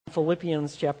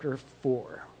Philippians chapter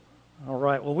 4. All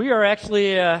right, well, we are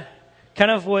actually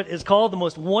kind of what is called the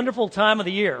most wonderful time of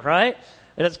the year, right?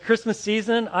 And it's Christmas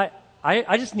season.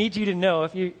 I just need you to know,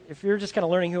 if you're just kind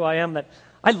of learning who I am, that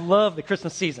I love the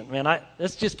Christmas season, man.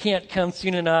 This just can't come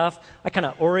soon enough. I kind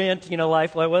of orient,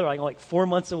 life, like 4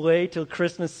 months away till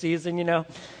Christmas season,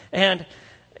 And,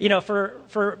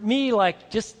 for me, like,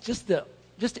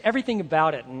 just everything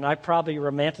about it, and I probably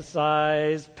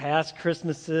romanticize past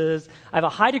Christmases. I have a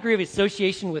high degree of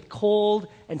association with cold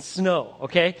and snow,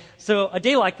 okay? So a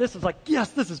day like this is like,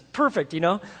 yes, this is perfect,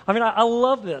 I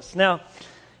love this. Now,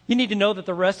 you need to know that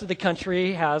the rest of the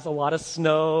country has a lot of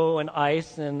snow and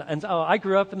ice, and I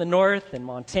grew up in the north, in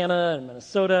Montana and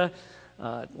Minnesota,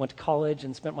 went to college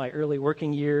and spent my early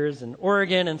working years in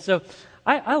Oregon, and so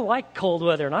I like cold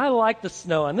weather, and I like the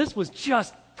snow, and this was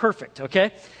just perfect,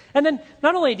 okay? And then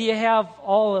not only do you have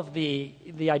all of the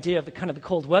idea of the kind of the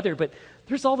cold weather, but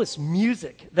there's all this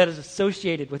music that is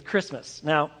associated with Christmas.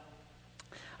 Now,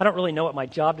 I don't really know what my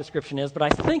job description is, but I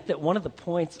think that one of the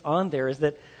points on there is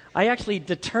that I actually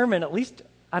determine, at least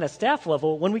at a staff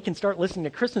level, when we can start listening to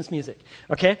Christmas music,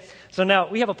 okay? So now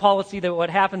we have a policy that what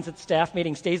happens at staff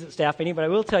meeting stays at staff meeting, but I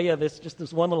will tell you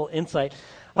this one little insight.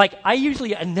 Like, I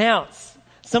usually announce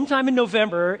sometime in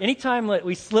November, anytime that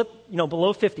we slip,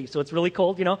 below 50, so it's really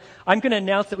cold, I'm going to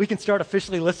announce that we can start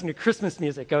officially listening to Christmas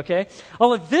music, okay?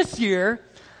 Although this year,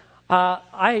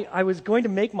 I was going to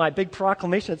make my big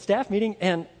proclamation at staff meeting,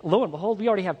 and lo and behold, we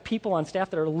already have people on staff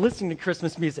that are listening to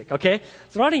Christmas music, okay?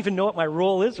 So I don't even know what my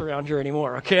role is around here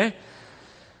anymore, okay?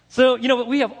 So, but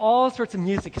we have all sorts of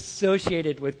music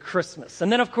associated with Christmas.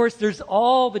 And then, of course, there's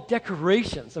all the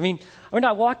decorations. When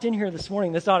I walked in here this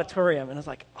morning, this auditorium, and I was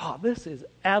like, oh, this is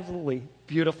absolutely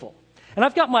beautiful. And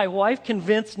I've got my wife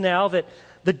convinced now that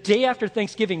the day after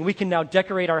Thanksgiving, we can now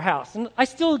decorate our house. And I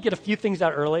still get a few things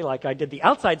out early, like I did the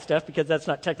outside stuff because that's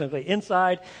not technically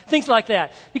inside, things like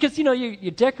that. Because,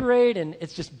 you decorate, and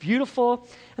it's just beautiful.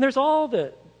 And there's all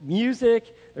the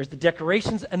music, there's the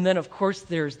decorations, and then, of course,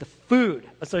 there's the food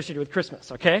associated with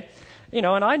Christmas, okay? And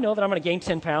I know that I'm going to gain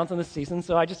 10 pounds in this season,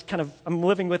 so I'm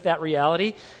living with that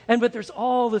reality. But there's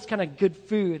all this kind of good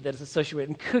food that is associated with,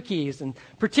 and cookies, and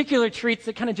particular treats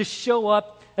that kind of just show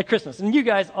up at Christmas. And you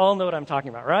guys all know what I'm talking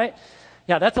about, right?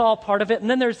 Yeah, that's all part of it. And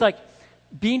then there's, like,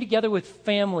 being together with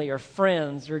family or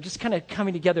friends, or just kind of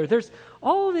coming together. There's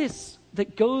all this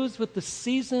that goes with the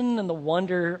season and the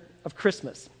wonder of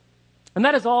Christmas. And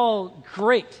that is all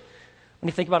great when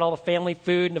you think about all the family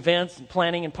food and events and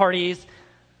planning and parties.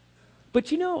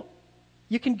 But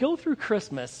you can go through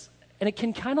Christmas and it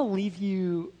can kind of leave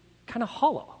you kind of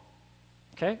hollow.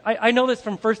 Okay? I know this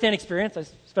from firsthand experience. I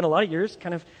spent a lot of years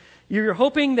you're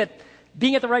hoping that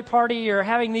being at the right party or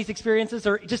having these experiences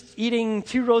or just eating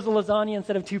 2 rows of lasagna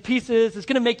instead of 2 pieces is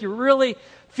going to make you really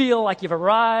feel like you've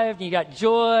arrived and you got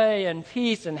joy and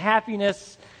peace and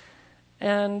happiness.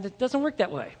 And it doesn't work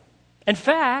that way. In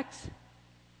fact,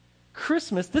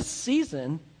 Christmas, this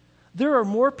season, there are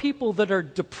more people that are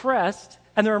depressed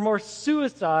and there are more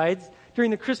suicides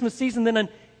during the Christmas season than in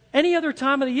any other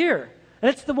time of the year. And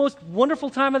it's the most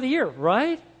wonderful time of the year,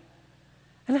 right?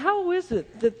 And how is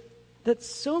it that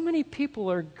so many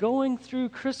people are going through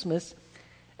Christmas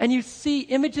and you see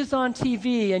images on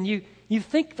TV and you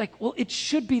think like, well, it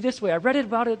should be this way. I read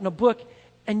about it in a book,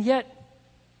 and yet,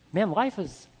 man, life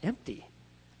is empty.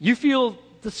 You feel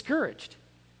discouraged.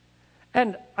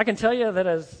 And I can tell you that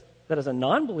as a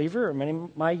non-believer, in many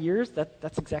of my years,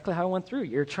 that's exactly how I went through.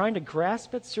 You're trying to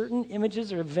grasp at certain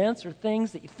images or events or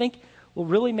things that you think will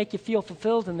really make you feel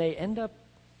fulfilled, and they end up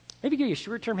maybe give you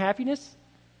short-term happiness,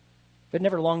 but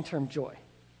never long-term joy.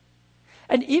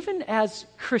 And even as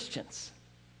Christians,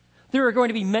 there are going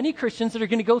to be many Christians that are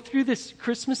going to go through this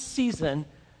Christmas season,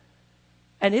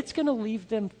 and it's going to leave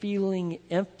them feeling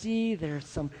empty. There's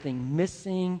something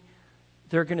missing.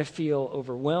 They're going to feel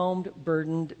overwhelmed,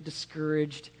 burdened,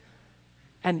 discouraged,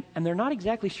 and they're not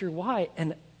exactly sure why.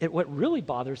 And what really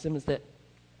bothers them is that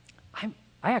I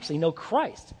actually know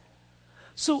Christ.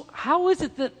 So how is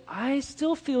it that I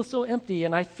still feel so empty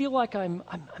and I feel like I'm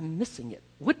missing it?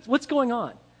 What's going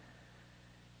on?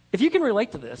 If you can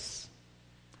relate to this,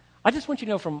 I just want you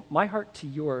to know from my heart to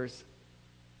yours,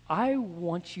 I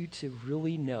want you to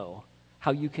really know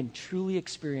how you can truly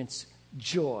experience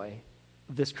joy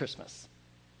this Christmas.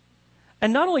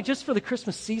 And not only just for the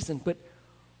Christmas season, but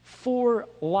for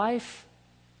life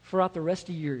throughout the rest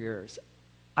of your years.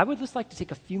 I would just like to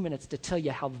take a few minutes to tell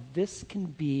you how this can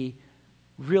be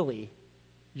really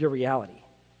your reality.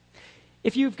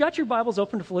 If you've got your Bibles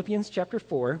open to Philippians chapter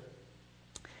 4,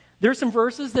 there are some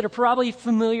verses that are probably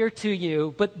familiar to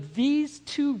you, but these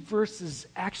 2 verses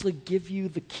actually give you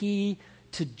the key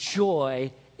to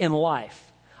joy in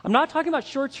life. I'm not talking about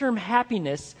short-term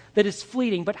happiness that is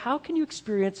fleeting, but how can you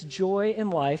experience joy in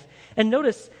life? And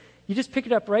notice, you just pick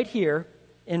it up right here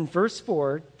in verse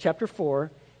 4, chapter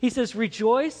 4. He says,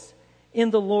 rejoice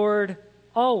in the Lord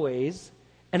always.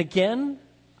 And again,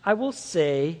 I will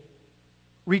say,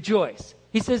 rejoice.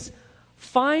 He says,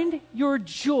 find your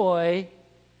joy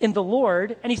in the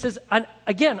Lord. And he says, and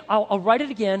again, I'll write it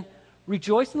again,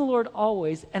 rejoice in the Lord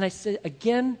always. And I say,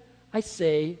 again, I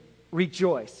say,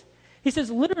 rejoice. He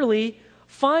says, literally,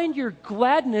 find your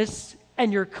gladness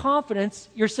and your confidence,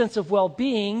 your sense of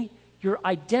well-being, your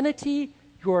identity,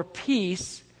 your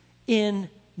peace in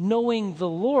knowing the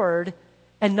Lord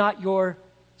and not your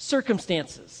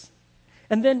circumstances.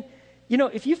 And then,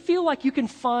 if you feel like you can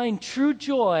find true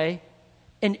joy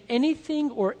in anything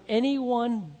or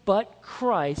anyone but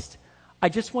Christ, I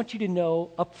just want you to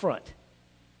know up front,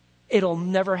 it'll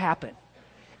never happen.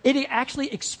 It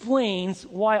actually explains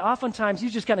why oftentimes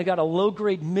you just kind of got a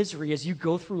low-grade misery as you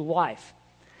go through life.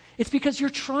 It's because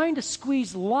you're trying to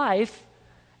squeeze life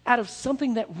out of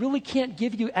something that really can't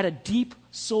give you at a deep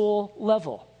soul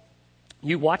level.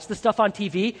 You watch the stuff on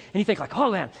TV and you think like, oh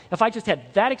man, if I just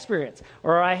had that experience,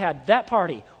 or I had that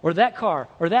party, or that car,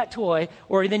 or that toy,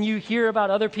 or then you hear about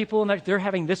other people and they're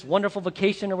having this wonderful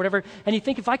vacation or whatever, and you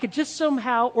think if I could just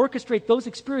somehow orchestrate those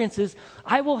experiences,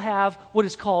 I will have what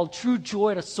is called true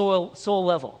joy at a soul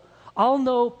level. I'll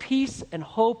know peace and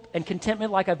hope and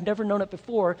contentment like I've never known it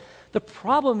before. The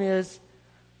problem is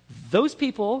those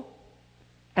people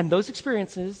and those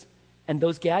experiences and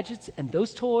those gadgets and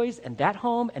those toys and that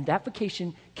home and that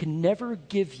vacation can never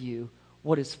give you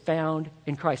what is found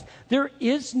in Christ. There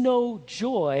is no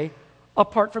joy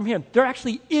apart from Him. There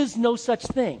actually is no such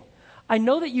thing. I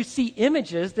know that you see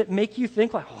images that make you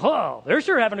think like, whoa, they're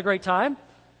sure having a great time.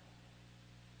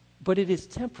 But it is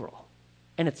temporal,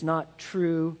 and it's not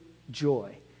true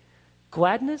joy.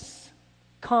 Gladness,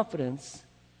 confidence,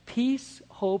 peace,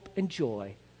 hope, and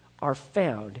joy are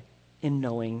found in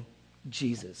knowing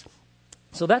Jesus.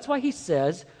 So that's why he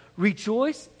says,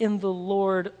 rejoice in the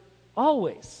Lord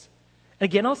always.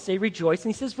 Again, I'll say rejoice.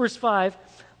 And he says, verse 5,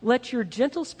 let your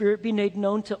gentle spirit be made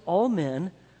known to all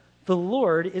men. The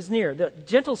Lord is near. The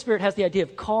gentle spirit has the idea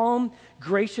of calm,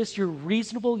 gracious, your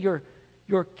reasonable,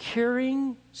 your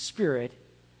caring spirit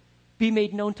be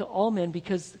made known to all men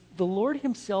because the Lord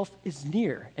himself is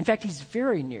near. In fact, he's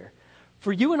very near.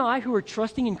 For you and I who are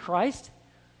trusting in Christ,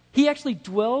 he actually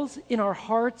dwells in our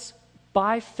hearts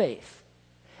by faith.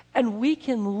 And we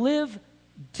can live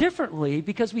differently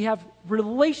because we have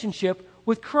relationship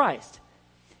with Christ.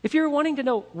 If you're wanting to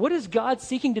know, what is God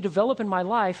seeking to develop in my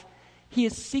life? He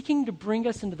is seeking to bring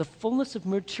us into the fullness of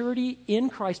maturity in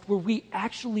Christ where we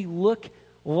actually look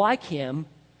like him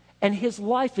and his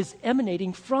life is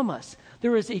emanating from us.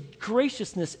 There is a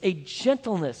graciousness, a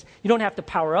gentleness. You don't have to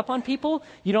power up on people.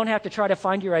 You don't have to try to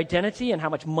find your identity and how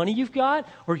much money you've got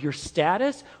or your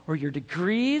status or your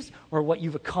degrees or what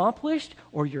you've accomplished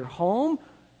or your home.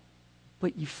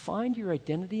 But you find your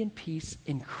identity and peace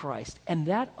in Christ. And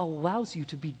that allows you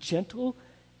to be gentle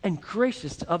and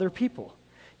gracious to other people.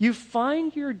 You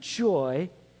find your joy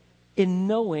in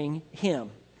knowing him.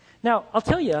 Now, I'll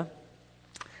tell you,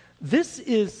 this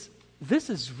is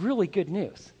really good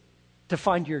news. To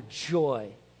find your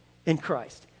joy in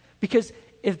Christ. Because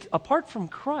if apart from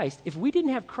Christ, if we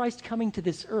didn't have Christ coming to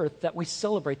this earth that we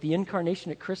celebrate the incarnation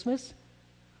at Christmas,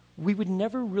 we would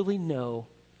never really know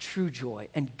true joy.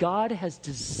 And God has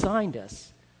designed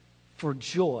us for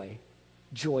joy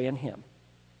in him.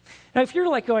 Now, if you're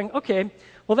like going, okay,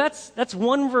 well, that's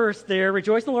one verse there,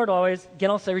 rejoice in the Lord always.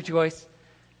 Again, I'll say rejoice.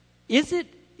 Is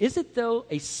it, though,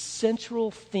 a central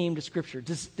theme to Scripture?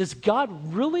 Does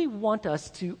God really want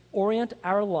us to orient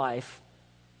our life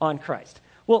on Christ?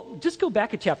 Well, just go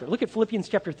back a chapter. Look at Philippians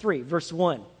chapter 3, verse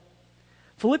 1.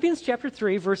 Philippians chapter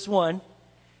 3, verse 1,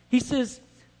 he says,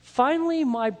 finally,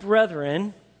 my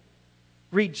brethren,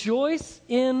 rejoice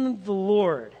in the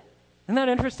Lord. Isn't that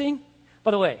interesting? By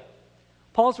the way,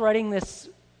 Paul's writing this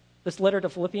letter to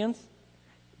Philippians. Do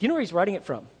you know where he's writing it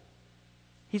from?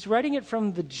 He's writing it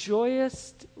from the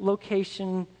joyous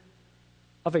location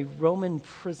of a Roman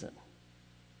prison.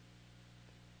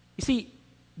 You see,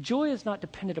 joy is not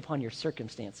dependent upon your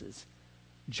circumstances.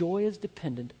 Joy is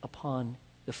dependent upon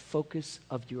the focus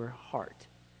of your heart.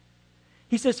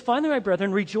 He says, finally, my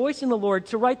brethren, rejoice in the Lord.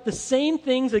 To write the same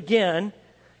things again,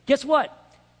 guess what?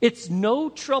 It's no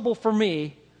trouble for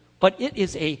me, but it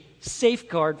is a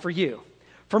safeguard for you.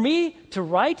 For me to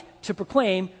write, to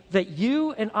proclaim that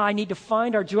you and I need to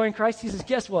find our joy in Christ, he says,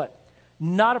 guess what?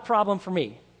 Not a problem for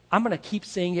me. I'm going to keep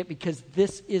saying it because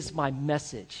this is my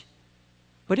message.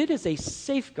 But it is a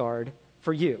safeguard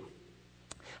for you.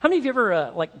 How many of you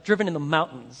ever driven in the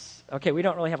mountains? Okay, we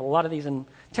don't really have a lot of these in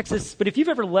Texas, but if you've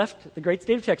ever left the great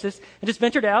state of Texas and just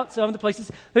ventured out, some of the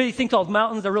places, there are these things called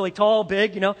mountains. They're really tall,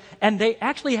 big, and they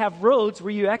actually have roads where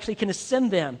you actually can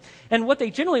ascend them. And what they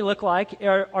generally look like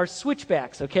are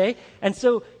switchbacks, okay? And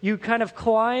so you kind of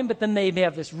climb, but then they may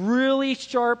have this really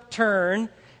sharp turn,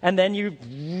 and then you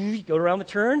go around the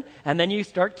turn, and then you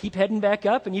keep heading back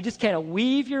up, and you just kind of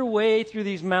weave your way through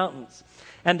these mountains.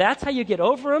 And that's how you get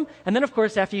over them. And then, of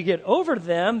course, after you get over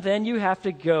them, then you have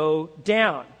to go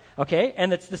down. Okay?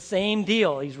 And it's the same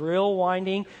deal. These real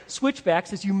winding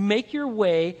switchbacks as you make your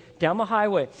way down the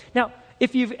highway. Now,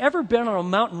 if you've ever been on a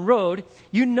mountain road,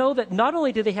 you know that not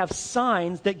only do they have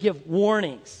signs that give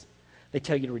warnings, they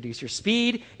tell you to reduce your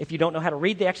speed. If you don't know how to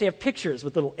read, they actually have pictures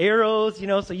with little arrows,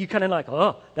 so you kind of like,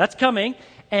 oh, that's coming.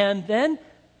 And then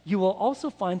you will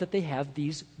also find that they have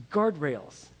these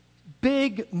guardrails.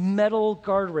 Big metal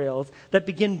guardrails that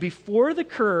begin before the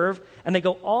curve, and they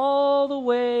go all the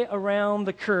way around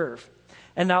the curve.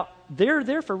 And now, they're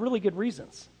there for really good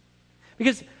reasons.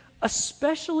 Because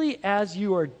especially as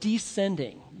you are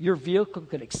descending, your vehicle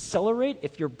could accelerate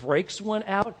if your brakes went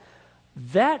out.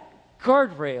 That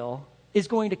guardrail is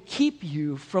going to keep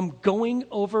you from going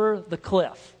over the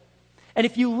cliff. And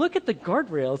if you look at the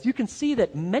guardrails, you can see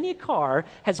that many a car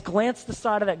has glanced the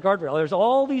side of that guardrail. There's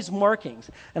all these markings,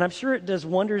 and I'm sure it does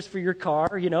wonders for your car,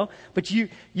 but you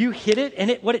hit it,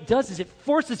 and what it does is it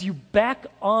forces you back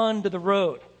onto the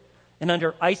road. And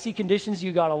under icy conditions,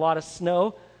 you got a lot of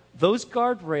snow. Those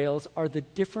guardrails are the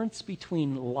difference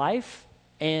between life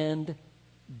and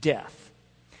death.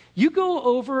 You go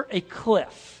over a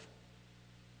cliff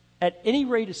at any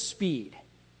rate of speed,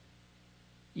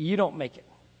 you don't make it.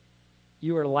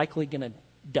 You are likely going to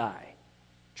die,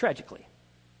 tragically.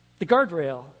 The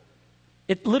guardrail,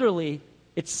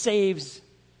 it saves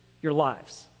your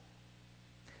lives.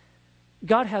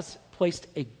 God has placed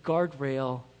a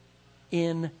guardrail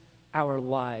in our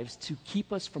lives to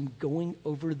keep us from going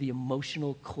over the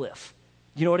emotional cliff.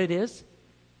 You know what it is?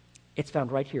 It's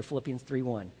found right here, Philippians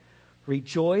 3:1.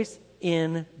 Rejoice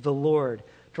in the Lord.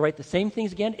 To write the same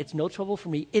things again, it's no trouble for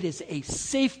me. It is a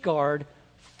safeguard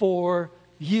for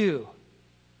you.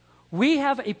 We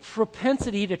have a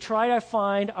propensity to try to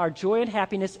find our joy and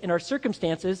happiness in our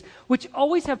circumstances, which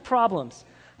always have problems.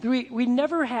 We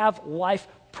never have life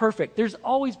perfect. There's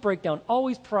always breakdown,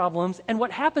 always problems. And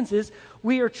what happens is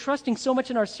we are trusting so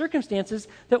much in our circumstances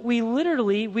that we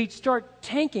start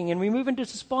tanking, and we move into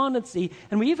despondency,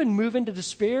 and we even move into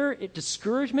despair,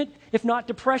 discouragement, if not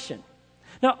depression.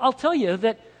 Now, I'll tell you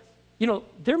that,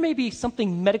 there may be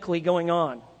something medically going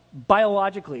on,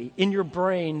 biologically, in your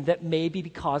brain that may be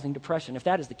causing depression. If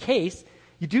that is the case,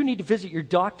 you do need to visit your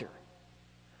doctor.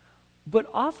 But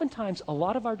oftentimes, a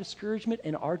lot of our discouragement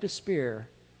and our despair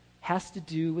has to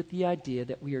do with the idea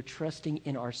that we are trusting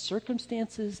in our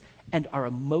circumstances and our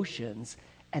emotions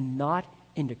and not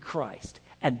into Christ.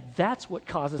 And that's what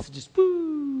causes us to just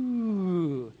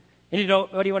boo.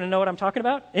 Anybody want to know what I'm talking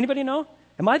about? Anybody know?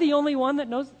 Am I the only one that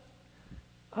knows?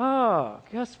 Oh,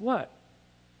 guess what?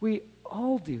 We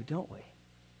all do, don't we?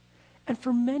 And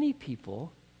for many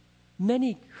people,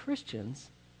 many Christians,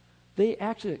 they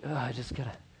actually, I just got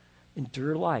to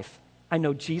endure life. I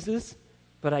know Jesus,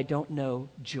 but I don't know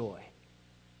joy.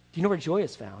 Do you know where joy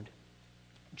is found?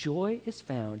 Joy is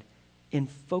found in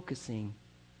focusing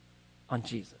on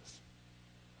Jesus.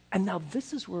 And now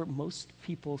this is where most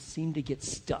people seem to get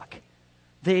stuck.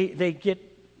 They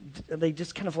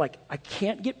just kind of like, I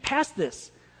can't get past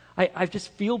this. I just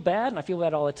feel bad, and I feel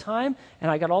bad all the time, and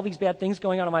I got all these bad things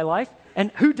going on in my life. And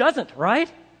who doesn't,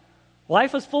 right?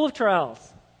 Life is full of trials.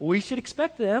 We should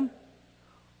expect them.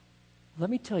 Let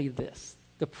me tell you this.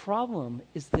 The problem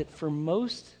is that for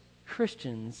most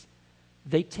Christians,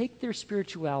 they take their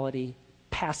spirituality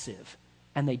passive,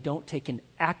 and they don't take an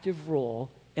active role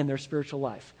in their spiritual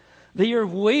life. They are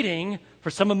waiting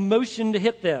for some emotion to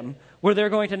hit them where they're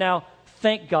going to now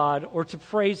thank God or to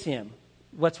praise Him.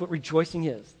 That's what rejoicing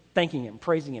is. Thanking Him,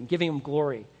 praising Him, giving Him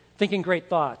glory, thinking great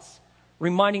thoughts,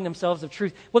 reminding themselves of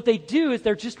truth. What they do is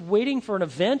they're just waiting for an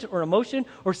event or emotion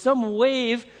or some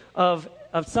wave of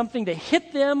something to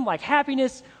hit them like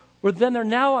happiness, where then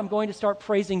I'm going to start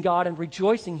praising God and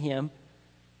rejoicing Him.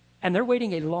 And they're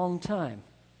waiting a long time.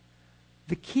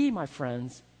 The key, my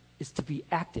friends, is to be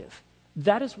active.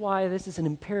 That is why this is an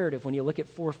imperative when you look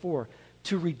at 4:4.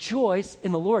 To rejoice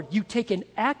in the Lord. You take an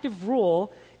active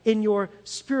role in your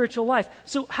spiritual life.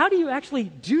 So how do you actually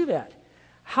do that?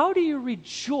 How do you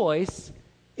rejoice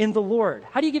in the Lord?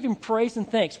 How do you give Him praise and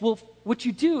thanks? Well, what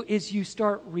you do is you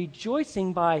start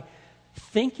rejoicing by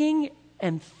thinking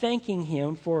and thanking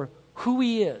Him for who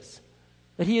He is.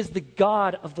 that he is the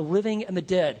God of the living and the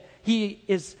dead. He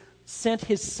is sent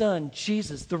his son,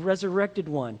 Jesus, the resurrected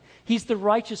one. He's the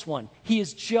righteous one. He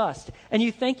is just. And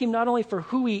you thank him not only for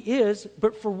who he is,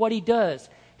 but for what he does.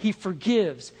 He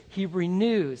forgives. He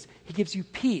renews. He gives you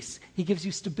peace. He gives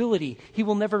you stability. He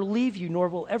will never leave you, nor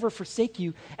will ever forsake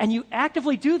you. And you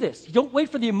actively do this. You don't wait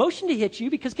for the emotion to hit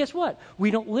you, because guess what? We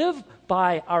don't live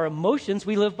by our emotions.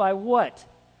 We live by what?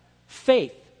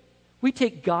 Faith. We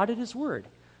take God at his word.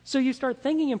 So you start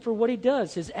thanking him for what he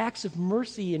does, his acts of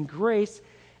mercy and grace.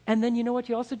 And then you know what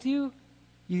you also do?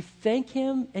 You thank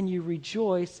him and you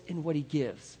rejoice in what he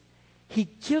gives. He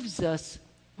gives us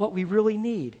what we really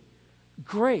need: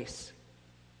 grace,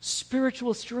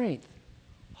 spiritual strength,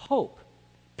 hope,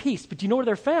 peace. But do you know where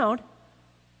they're found?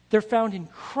 They're found in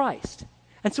Christ.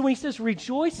 And so when he says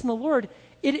rejoice in the Lord,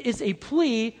 it is a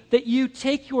plea that you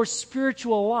take your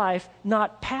spiritual life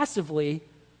not passively,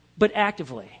 but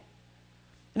actively.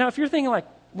 Now, if you're thinking like,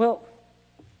 well,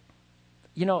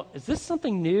 you know, is this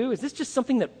something new? Is this just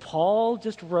something that Paul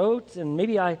just wrote and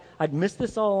maybe I'd missed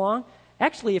this all along?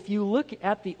 Actually, if you look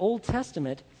at the Old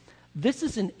Testament, this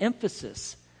is an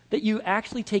emphasis that you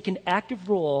actually take an active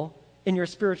role in your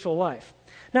spiritual life.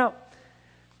 Now,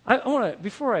 I want to,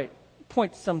 before I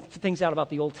point some things out about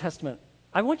the Old Testament,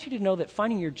 I want you to know that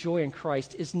finding your joy in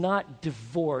Christ is not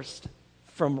divorced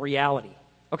from reality.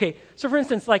 Okay, so for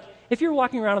instance, like if you're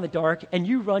walking around in the dark and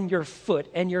you run your foot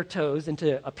and your toes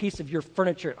into a piece of your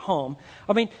furniture at home,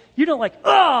 I mean, you don't like,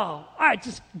 oh, I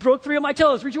just broke 3 of my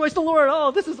toes, rejoice the Lord,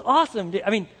 oh, this is awesome. I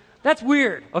mean, that's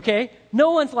weird, okay?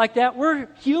 No one's like that. We're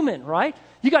human, right?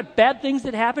 You got bad things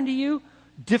that happen to you,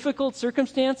 difficult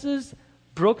circumstances,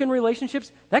 broken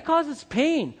relationships. That causes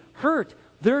pain, hurt.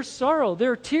 There's sorrow,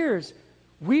 there are tears.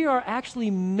 We are actually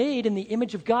made in the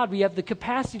image of God. We have the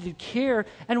capacity to care,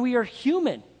 and we are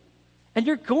human. And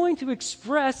you're going to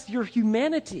express your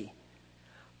humanity.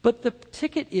 But the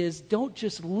ticket is, don't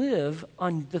just live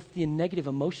on the negative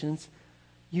emotions.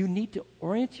 You need to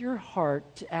orient your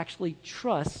heart to actually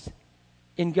trust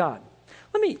in God.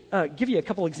 Let me give you a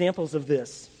couple examples of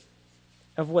this,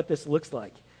 of what this looks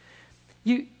like.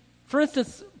 For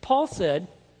instance, Paul said,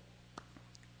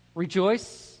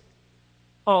 rejoice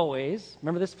always.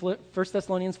 Remember this, 1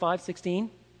 Thessalonians 5:16?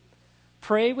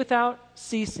 Pray without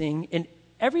ceasing. In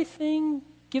everything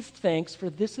give thanks, for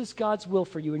this is God's will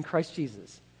for you in Christ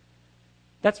Jesus.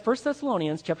 That's 1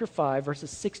 Thessalonians chapter 5, verses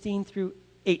 16 through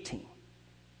 18.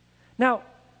 Now,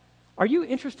 are you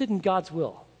interested in God's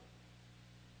will?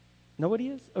 Nobody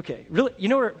is? Okay. Really, you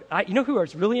know who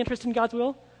is really interested in God's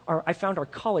will? I found our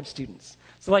college students.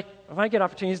 So like, if I get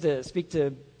opportunities to speak to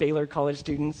Baylor college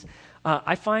students,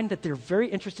 I find that they're very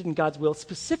interested in God's will,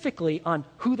 specifically on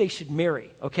who they should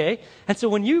marry, okay? And so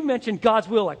when you mention God's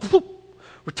will, like, whoop,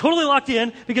 we're totally locked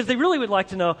in, because they really would like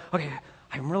to know, okay,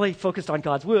 I'm really focused on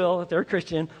God's will, if they're a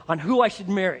Christian, on who I should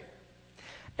marry.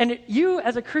 And you,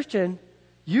 as a Christian,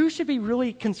 you should be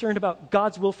really concerned about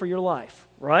God's will for your life,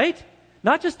 right?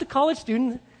 Not just the college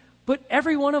student, but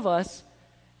every one of us.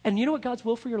 And you know what God's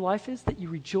will for your life is? That you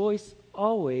rejoice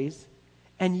always,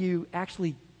 and you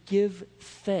actually give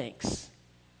thanks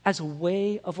as a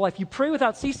way of life. You pray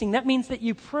without ceasing. That means that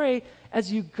you pray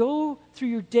as you go through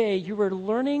your day. You are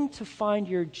learning to find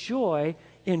your joy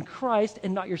in Christ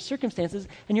and not your circumstances,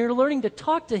 and you're learning to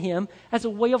talk to him as a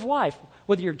way of life.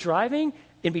 Whether you're driving,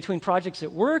 in between projects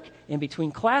at work, in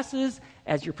between classes,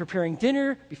 as you're preparing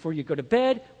dinner, before you go to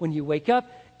bed, when you wake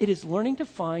up, it is learning to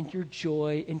find your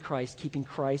joy in Christ, keeping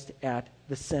Christ at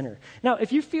the center. Now,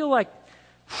 if you feel like,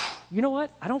 you know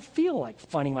what? I don't feel like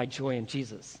finding my joy in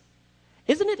Jesus.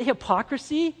 Isn't it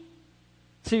hypocrisy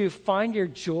to find your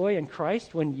joy in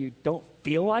Christ when you don't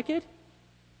feel like it?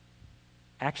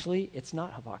 Actually, it's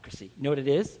not hypocrisy. You know what it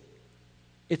is?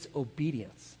 It's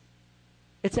obedience.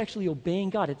 It's actually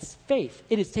obeying God. It's faith.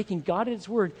 It is taking God at his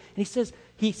word. And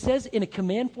he says in a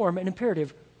command form, an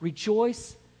imperative,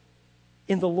 rejoice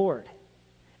in the Lord.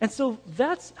 And so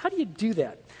that's, how do you do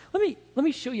that? Let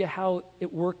me show you how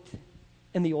it worked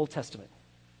in the Old Testament.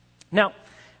 Now,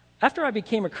 after I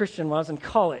became a Christian when I was in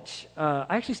college, I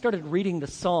actually started reading the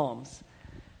Psalms.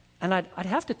 And I'd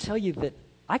have to tell you that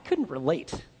I couldn't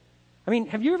relate. I mean,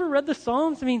 have you ever read the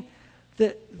Psalms? I mean,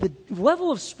 the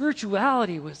level of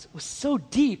spirituality was so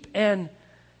deep. And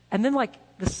then like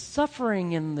the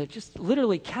suffering and the just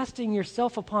literally casting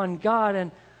yourself upon God.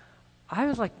 And I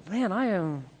was like, man,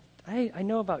 I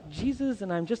know about Jesus,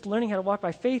 and I'm just learning how to walk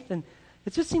by faith. And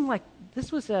it just seemed like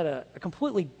this was at a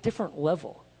completely different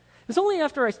level. It was only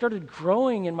after I started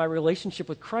growing in my relationship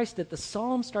with Christ that the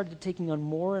Psalms started taking on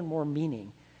more and more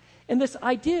meaning. And this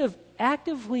idea of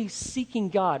actively seeking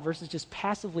God versus just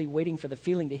passively waiting for the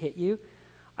feeling to hit you,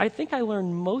 I think I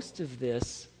learned most of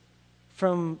this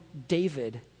from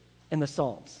David and the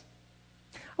Psalms.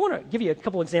 I want to give you a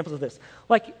couple examples of this.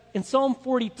 Like in Psalm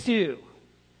 42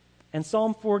 and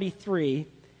Psalm 43,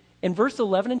 in verse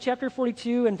 11 in chapter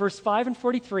 42 and verse 5 and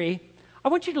 43, I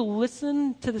want you to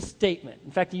listen to the statement.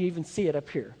 In fact, you even see it up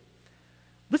here.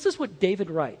 This is what David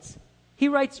writes. He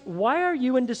writes, "Why are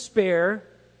you in despair,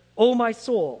 O my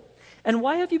soul? And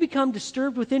why have you become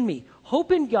disturbed within me?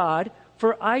 Hope in God,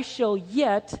 for I shall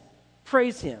yet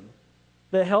praise him,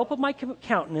 the help of my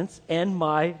countenance and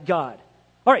my God."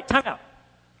 All right, time out.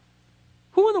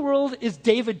 Who in the world is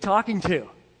David talking to?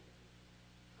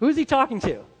 Who is he talking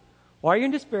to? Why are you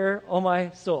in despair, oh my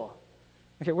soul?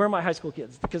 Okay, where are my high school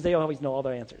kids? Because they always know all the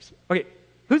answers. Okay,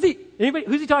 who's he? Anybody?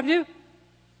 Who's he talking to?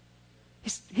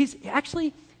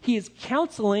 He is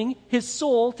counseling his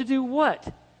soul to do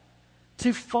what?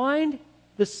 To find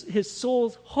his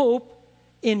soul's hope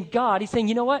in God. He's saying,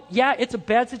 you know what? Yeah, it's a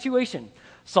bad situation.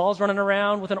 Saul's running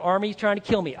around with an army trying to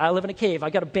kill me. I live in a cave. I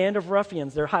got a band of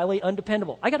ruffians. They're highly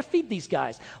undependable. I got to feed these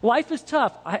guys. Life is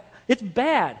tough. It's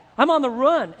bad. I'm on the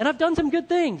run, and I've done some good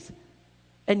things.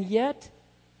 And yet,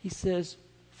 he says,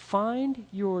 find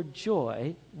your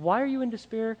joy. Why are you in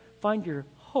despair? Find your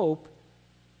hope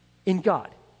in God.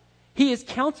 He is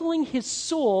counseling his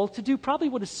soul to do probably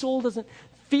what his soul doesn't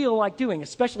feel like doing,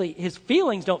 especially his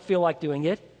feelings don't feel like doing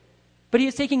it, but he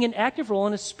is taking an active role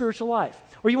in his spiritual life.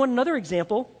 Or you want another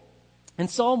example? In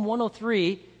Psalm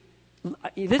 103,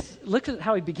 look at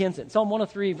how he begins it. In Psalm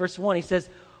 103, verse 1, he says,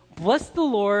 "Bless the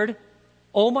Lord,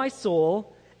 O my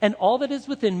soul, and all that is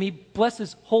within me, bless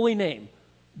his holy name.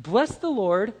 Bless the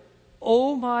Lord,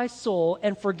 O my soul,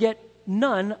 and forget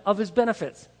none of his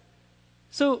benefits."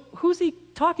 So who's he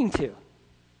talking to?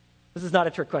 This is not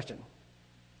a trick question.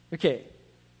 Okay.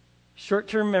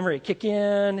 Short-term memory, kick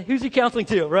in. Who's he counseling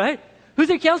to, right? Who's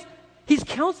he counseling? He's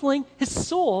counseling his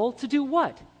soul to do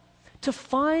what? To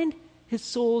find his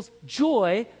soul's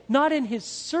joy, not in his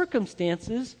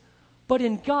circumstances, but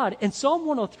in God. And Psalm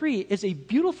 103 is a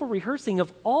beautiful rehearsing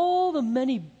of all the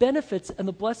many benefits and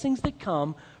the blessings that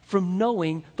come from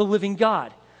knowing the living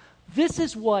God. This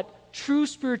is what true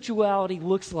spirituality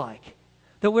looks like.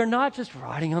 That we're not just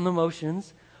riding on the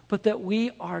motions, but that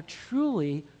we are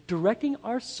truly directing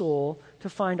our soul to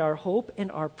find our hope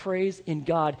and our praise in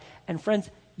God. And friends,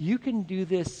 you can do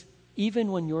this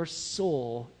even when your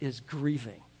soul is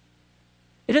grieving.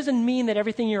 It doesn't mean that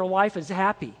everything in your life is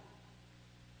happy.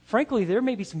 Frankly, there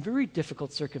may be some very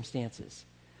difficult circumstances.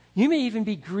 You may even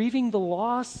be grieving the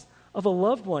loss of a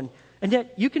loved one. And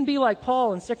yet you can be like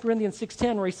Paul in 2 Corinthians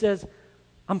 6:10 where he says,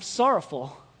 "I'm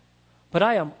sorrowful, but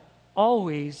I am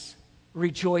always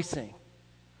rejoicing."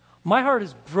 My heart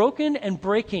is broken and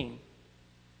breaking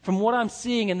from what I'm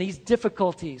seeing in these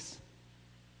difficulties.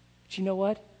 But you know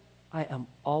what? I am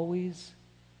always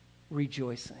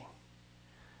rejoicing.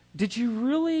 Did you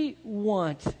really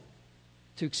want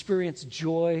to experience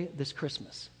joy this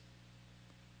Christmas?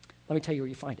 Let me tell you where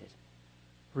you find it.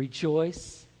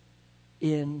 Rejoice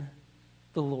in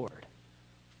the Lord.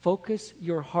 Focus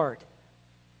your heart.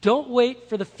 Don't wait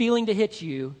for the feeling to hit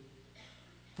you.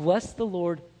 Bless the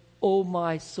Lord, O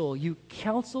my soul. You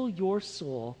counsel your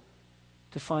soul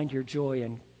to find your joy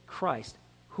in Christ,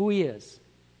 who he is,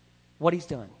 what he's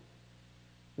done,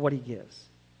 what he gives.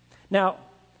 Now,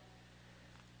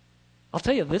 I'll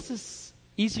tell you, this is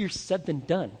easier said than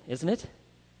done, isn't it?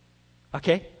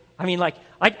 Okay? I mean,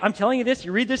 I'm telling you this,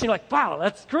 you read this, and you're like, wow,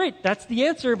 that's great, that's the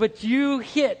answer, but you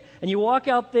hit, and you walk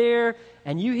out there,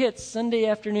 and you hit Sunday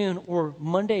afternoon or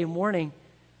Monday morning,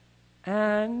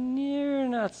 and you're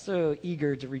not so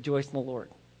eager to rejoice in the Lord,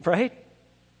 right?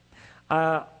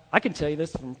 I can tell you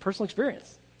this from personal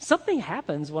experience. Something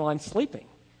happens when I'm sleeping.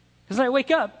 Because when I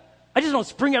wake up, I just don't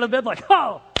spring out of bed like,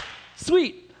 oh,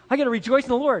 sweet, I got to rejoice in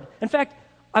the Lord. In fact,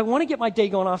 I want to get my day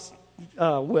going off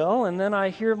well, and then I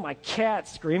hear my cat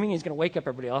screaming. He's going to wake up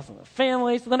everybody else in the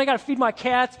family. So then I got to feed my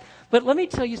cats. But let me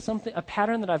tell you something, a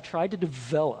pattern that I've tried to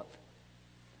develop.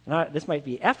 And this might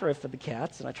be after I fed the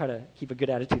cats, and I try to keep a good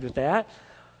attitude with that.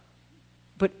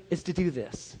 But is to do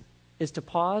this, is to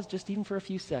pause just even for a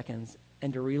few seconds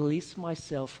and to release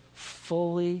myself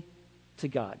fully to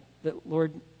God. That,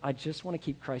 Lord, I just want to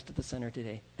keep Christ at the center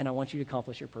today, and I want you to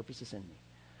accomplish your purposes in me.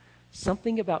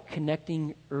 Something about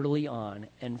connecting early on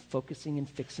and focusing and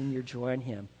fixing your joy on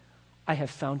him, I have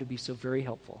found to be so very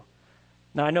helpful.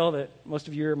 Now, I know that most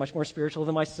of you are much more spiritual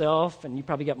than myself, and you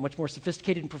probably got much more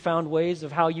sophisticated and profound ways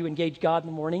of how you engage God in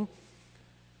the morning.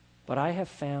 But I have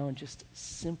found just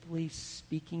simply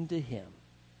speaking to him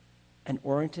and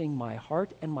orienting my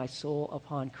heart and my soul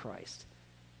upon Christ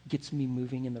gets me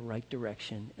moving in the right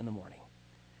direction in the morning.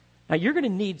 Now, you're going to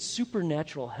need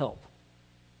supernatural help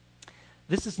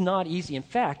this is not easy. In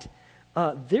fact,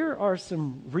 there are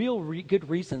some good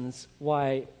reasons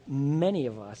why many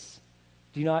of us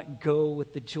do not go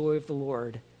with the joy of the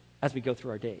Lord as we go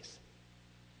through our days.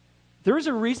 There is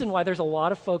a reason why there's a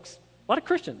lot of folks, a lot of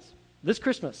Christians, this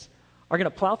Christmas, are going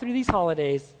to plow through these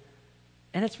holidays,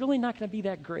 and it's really not going to be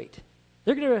that great.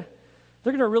 They're going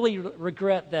to really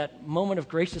regret that moment of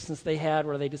graciousness they had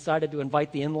where they decided to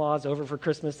invite the in-laws over for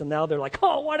Christmas, and now they're like,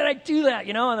 oh, why did I do that?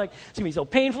 And like, it's going to be so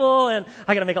painful, and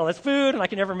I got to make all this food, and I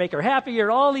can never make her happy, or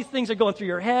all these things are going through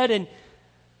your head. And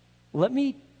let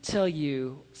me tell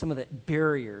you some of the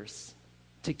barriers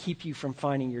to keep you from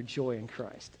finding your joy in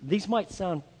Christ. These might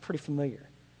sound pretty familiar,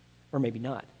 or maybe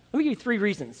not. Let me give you 3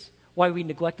 reasons why we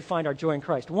neglect to find our joy in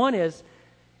Christ. One is,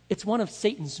 it's one of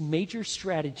Satan's major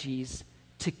strategies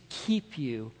to keep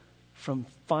you from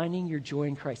finding your joy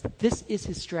in Christ. This is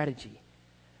his strategy.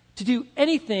 To do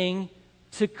anything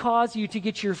to cause you to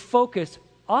get your focus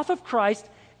off of Christ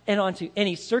and onto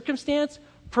any circumstance,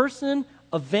 person,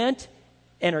 event,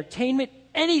 entertainment,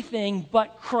 anything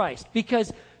but Christ.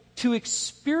 Because to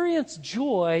experience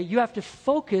joy, you have to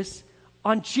focus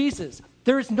on Jesus.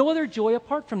 There is no other joy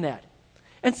apart from that.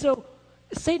 And so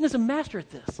Satan is a master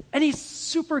at this, and he's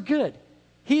super good.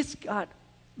 He's got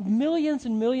millions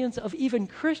and millions of even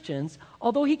Christians,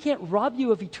 although he can't rob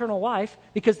you of eternal life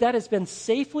because that has been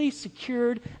safely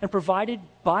secured and provided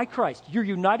by Christ. You're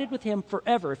united with him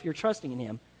forever if you're trusting in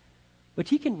him. But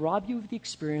he can rob you of the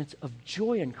experience of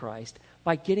joy in Christ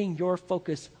by getting your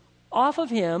focus off of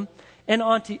him and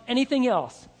onto anything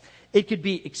else. It could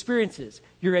be experiences,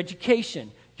 your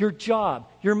education, your job,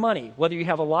 your money, whether you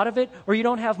have a lot of it or you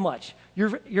don't have much,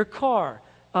 your car,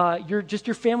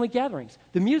 your family gatherings,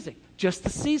 the music, just the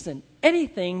season,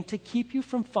 anything to keep you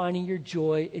from finding your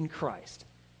joy in Christ.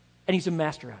 And he's a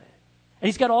master at it. And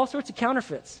he's got all sorts of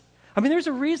counterfeits. I mean, there's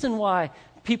a reason why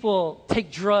people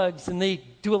take drugs and they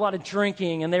do a lot of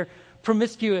drinking and they're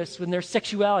promiscuous with their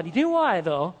sexuality. Do you know why,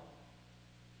 though?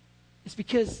 It's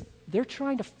because they're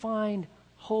trying to find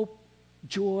hope,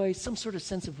 joy, some sort of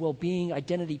sense of well-being,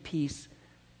 identity, peace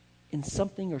in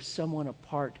something or someone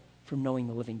apart from knowing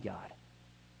the living God.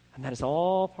 And that is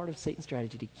all part of Satan's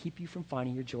strategy to keep you from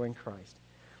finding your joy in Christ.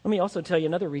 Let me also tell you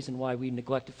another reason why we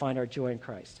neglect to find our joy in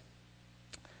Christ.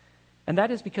 And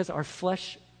that is because our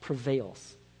flesh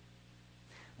prevails.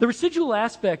 The residual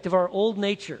aspect of our old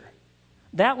nature,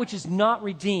 that which is not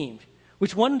redeemed,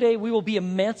 which one day we will be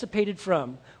emancipated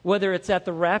from, whether it's at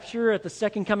the rapture, at the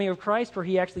second coming of Christ, where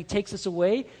he actually takes us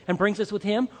away and brings us with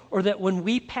him, or that when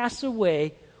we pass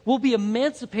away, we'll be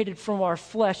emancipated from our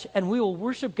flesh and we will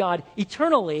worship God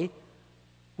eternally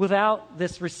without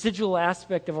this residual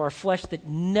aspect of our flesh that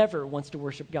never wants to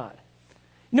worship God.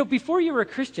 You know, before you were a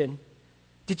Christian,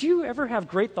 did you ever have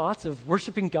great thoughts of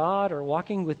worshiping God or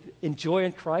walking in joy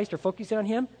in Christ or focusing on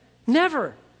him?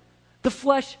 Never. The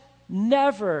flesh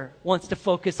never wants to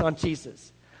focus on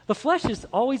Jesus. The flesh is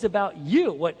always about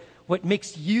you, what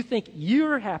makes you think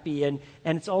you're happy, and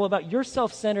it's all about your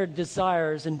self-centered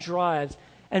desires and drives.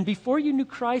 And before you knew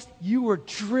Christ, you were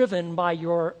driven by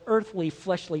your earthly,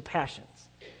 fleshly passions.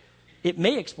 It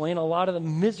may explain a lot of the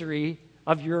misery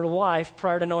of your life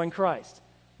prior to knowing Christ.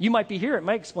 You might be here. It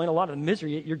might explain a lot of the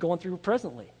misery that you're going through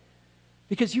presently.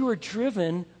 Because you are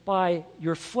driven by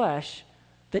your flesh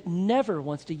that never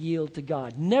wants to yield to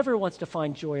God, never wants to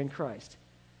find joy in Christ.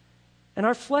 And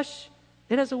our flesh,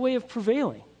 it has a way of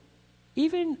prevailing,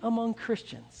 even among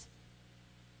Christians.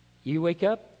 You wake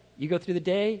up, you go through the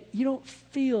day, you don't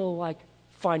feel like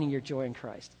finding your joy in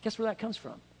Christ. Guess where that comes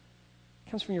from? It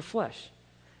comes from your flesh.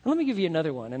 And let me give you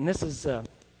another one, and this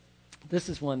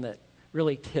is one that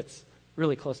really hits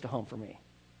really close to home for me.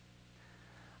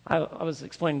 I was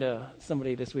explaining to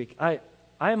somebody this week.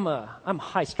 I'm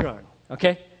high-strung,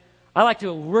 okay? I like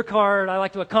to work hard. I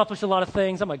like to accomplish a lot of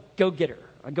things. I'm a go-getter.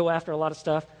 I go after a lot of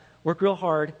stuff, work real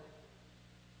hard.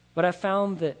 But I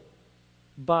found that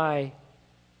by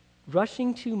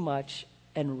rushing too much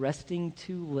and resting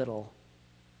too little,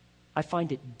 I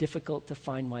find it difficult to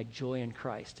find my joy in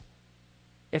Christ.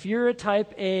 If you're a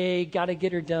type A, got to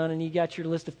get her done, and you got your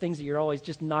list of things that you're always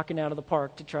just knocking out of the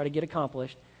park to try to get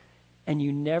accomplished, and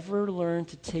you never learn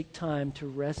to take time to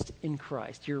rest in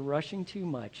Christ, you're rushing too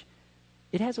much,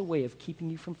 it has a way of keeping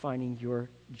you from finding your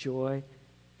joy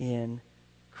in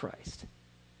Christ.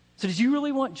 So did you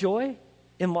really want joy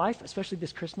in life, especially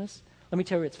this Christmas? Let me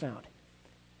tell you where it's found.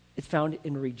 It's found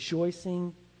in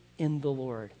rejoicing in the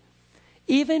Lord.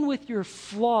 Even with your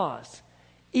flaws,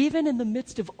 even in the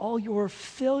midst of all your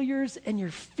failures and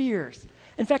your fears.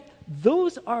 In fact,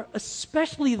 those are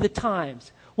especially the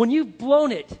times when you've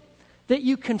blown it, that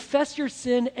you confess your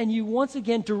sin and you once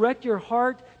again direct your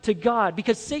heart to God,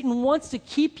 because Satan wants to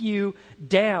keep you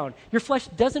down. Your flesh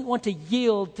doesn't want to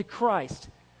yield to Christ.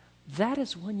 That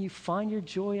is when you find your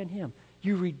joy in him.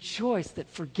 You rejoice that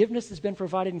forgiveness has been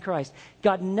provided in Christ.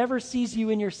 God never sees you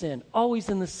in your sin, always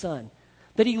in the Son.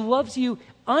 That he loves you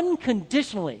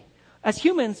unconditionally. As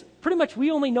humans, pretty much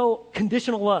we only know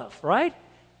conditional love, right?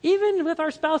 Even with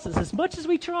our spouses, as much as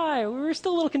we try, we're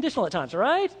still a little conditional at times,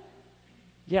 right?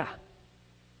 Yeah.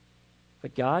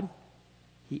 But God,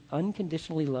 he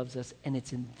unconditionally loves us, and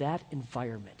it's in that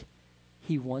environment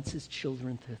he wants his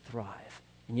children to thrive.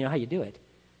 And you know how you do it?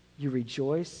 You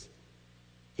rejoice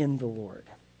in the Lord.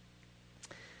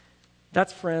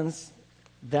 That's, friends,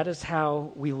 that is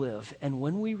how we live. And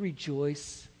when we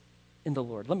rejoice in the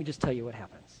Lord, let me just tell you what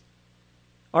happens.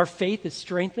 Our faith is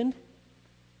strengthened.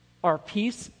 Our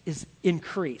peace is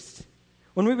increased.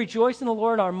 When we rejoice in the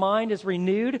Lord, our mind is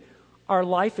renewed, our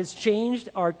life is changed,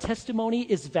 our testimony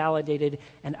is validated,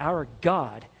 and our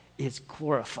God is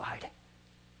glorified.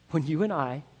 When you and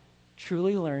I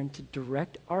truly learn to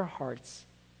direct our hearts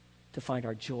to find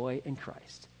our joy in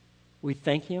Christ. We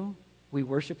thank him, we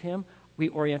worship him, we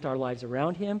orient our lives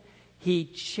around him. He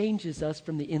changes us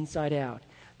from the inside out.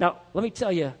 Now, let me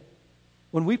tell you,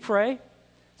 when we pray,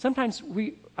 sometimes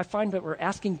I find that we're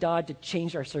asking God to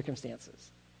change our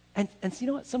circumstances. And so you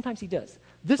know what? Sometimes he does.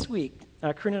 This week,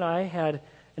 Corinne and I had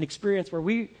an experience where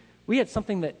we had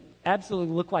something that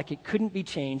absolutely looked like it couldn't be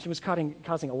changed. It was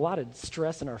causing a lot of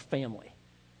stress in our family.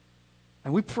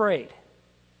 And we prayed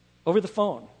over the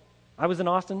phone. I was in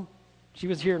Austin. She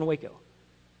was here in Waco.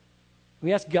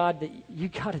 We asked God that you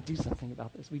got to do something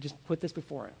about this. We just put this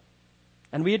before him.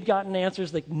 And we had gotten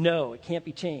answers like, no, it can't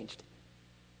be changed.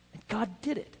 And God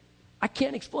did it. I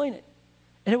can't explain it.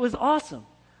 And it was awesome.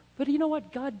 But you know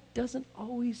what? God doesn't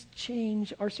always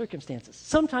change our circumstances.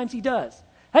 Sometimes he does.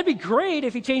 That'd be great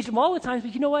if he changed them all the time,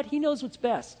 but you know what? He knows what's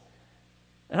best.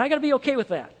 And I got to be okay with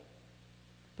that.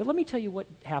 But let me tell you what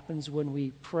happens when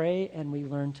we pray and we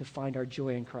learn to find our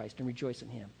joy in Christ and rejoice in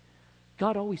him.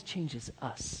 God always changes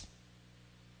us.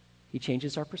 He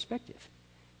changes our perspective.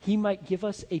 He might give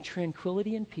us a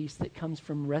tranquility and peace that comes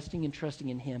from resting and trusting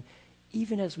in him,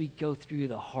 even as we go through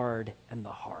the hard and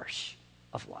the harsh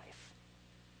of life.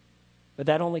 But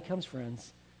that only comes,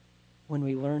 friends, when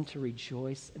we learn to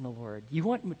rejoice in the Lord. You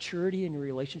want maturity in your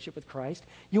relationship with Christ?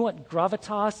 You want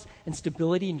gravitas and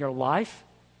stability in your life?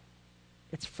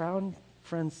 It's found,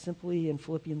 friends, simply in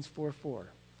Philippians 4:4.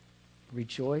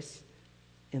 Rejoice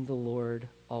in the Lord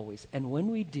always. And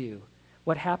when we do,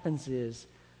 what happens is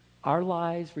our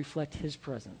lives reflect his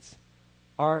presence.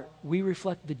 We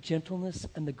reflect the gentleness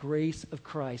and the grace of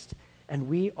Christ, and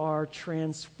we are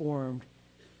transformed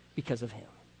because of him.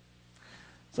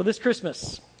 So this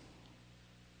Christmas,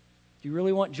 do you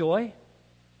really want joy?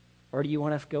 Or do you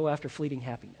want to go after fleeting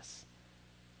happiness?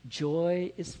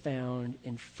 Joy is found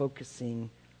in focusing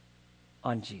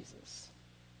on Jesus.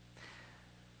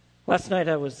 Last night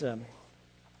I was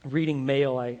reading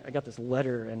mail. I got this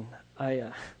letter, and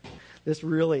this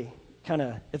really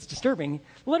it's disturbing.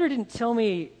 The letter didn't tell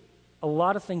me a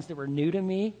lot of things that were new to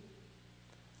me,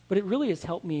 but it really has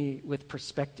helped me with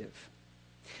perspective.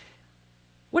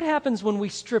 What happens when we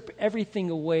strip everything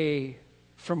away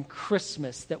from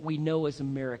Christmas that we know as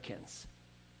Americans?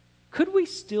 Could we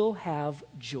still have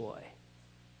joy?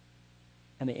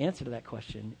 And the answer to that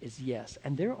question is yes.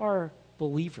 And there are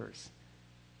believers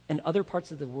in other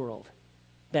parts of the world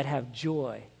that have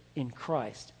joy in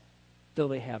Christ, though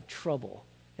they have trouble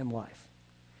in life.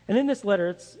 And in this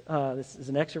letter, this is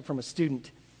an excerpt from a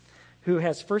student who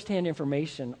has firsthand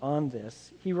information on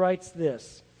this. He writes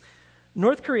this: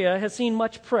 North Korea has seen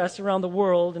much press around the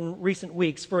world in recent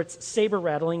weeks for its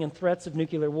saber-rattling and threats of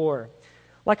nuclear war.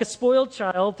 Like a spoiled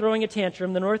child throwing a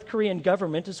tantrum, the North Korean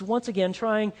government is once again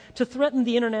trying to threaten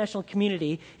the international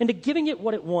community into giving it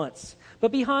what it wants.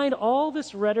 But behind all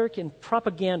this rhetoric and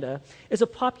propaganda is a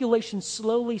population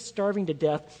slowly starving to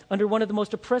death under one of the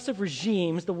most oppressive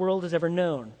regimes the world has ever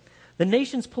known. The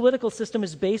nation's political system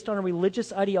is based on a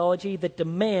religious ideology that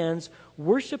demands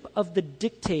worship of the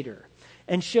dictator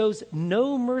and shows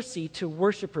no mercy to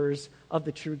worshipers of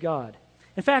the true God.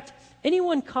 In fact,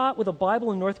 anyone caught with a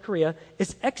Bible in North Korea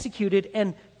is executed,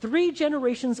 and 3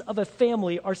 generations of a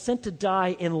family are sent to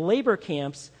die in labor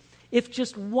camps if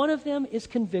just one of them is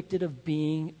convicted of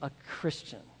being a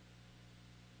Christian.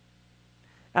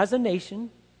 As a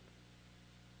nation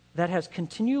that has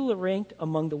continually ranked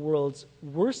among the world's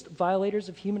worst violators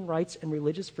of human rights and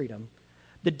religious freedom,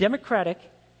 the Democratic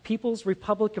People's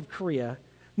Republic of Korea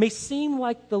may seem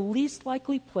like the least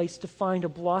likely place to find a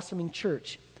blossoming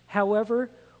church. However,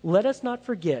 let us not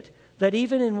forget that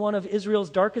even in one of Israel's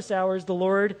darkest hours, the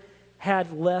Lord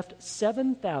had left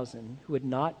 7,000 who had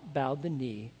not bowed the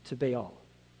knee to Baal.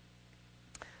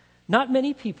 Not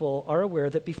many people are aware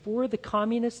that before the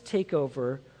communist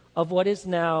takeover of what is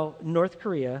now North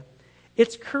Korea,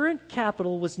 its current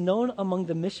capital was known among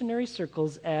the missionary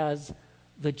circles as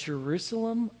the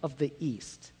Jerusalem of the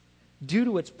East, due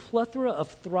to its plethora of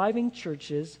thriving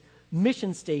churches,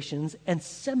 mission stations, and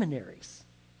seminaries.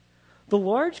 The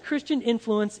large Christian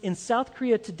influence in South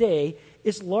Korea today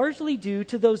is largely due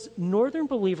to those northern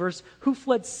believers who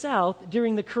fled south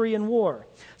during the Korean War.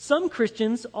 Some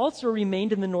Christians also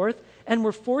remained in the north and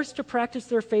were forced to practice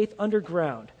their faith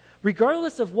underground.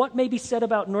 Regardless of what may be said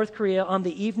about North Korea on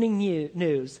the evening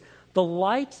news, the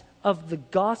light of the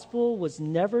gospel was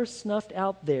never snuffed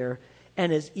out there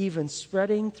and is even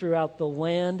spreading throughout the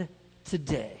land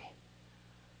today.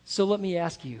 So let me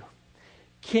ask you,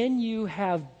 can you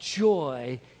have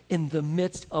joy in the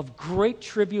midst of great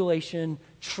tribulation,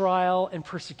 trial, and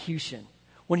persecution?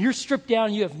 When you're stripped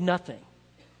down, you have nothing.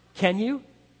 Can you?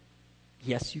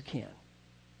 Yes, you can.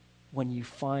 When you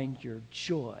find your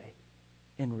joy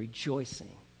in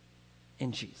rejoicing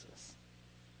in Jesus.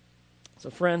 So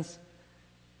friends,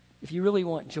 if you really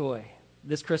want joy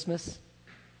this Christmas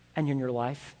and in your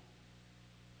life,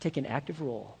 take an active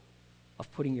role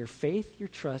of putting your faith, your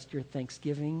trust, your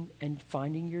thanksgiving, and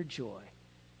finding your joy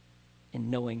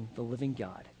in knowing the living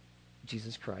God,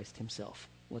 Jesus Christ himself.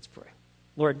 Let's pray.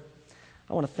 Lord,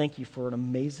 I want to thank you for an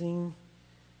amazing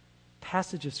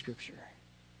passage of Scripture.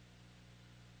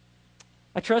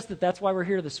 I trust that that's why we're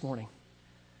here this morning,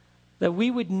 that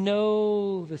we would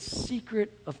know the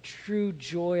secret of true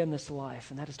joy in this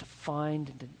life, and that is to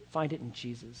find it in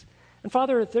Jesus. And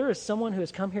Father, if there is someone who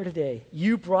has come here today,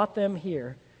 you brought them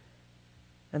here,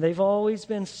 and they've always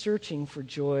been searching for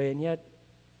joy, and yet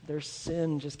their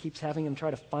sin just keeps having them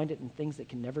try to find it in things that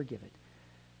can never give it.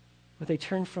 But they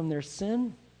turn from their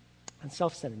sin and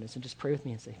self-centeredness and just pray with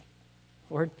me and say,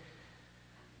 Lord,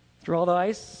 through all the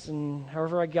ice and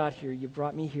however I got here, you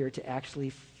brought me here to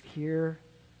actually hear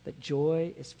that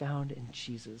joy is found in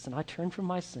Jesus. And I turn from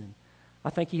my sin. I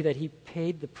thank you that he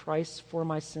paid the price for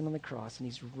my sin on the cross and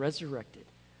he's resurrected.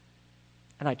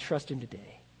 And I trust him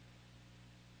today.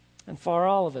 And for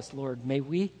all of us, Lord, may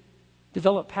we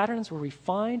develop patterns where we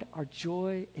find our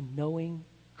joy in knowing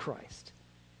Christ.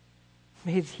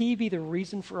 May he be the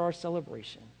reason for our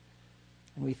celebration.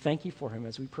 And we thank you for him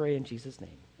as we pray in Jesus'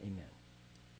 name. Amen.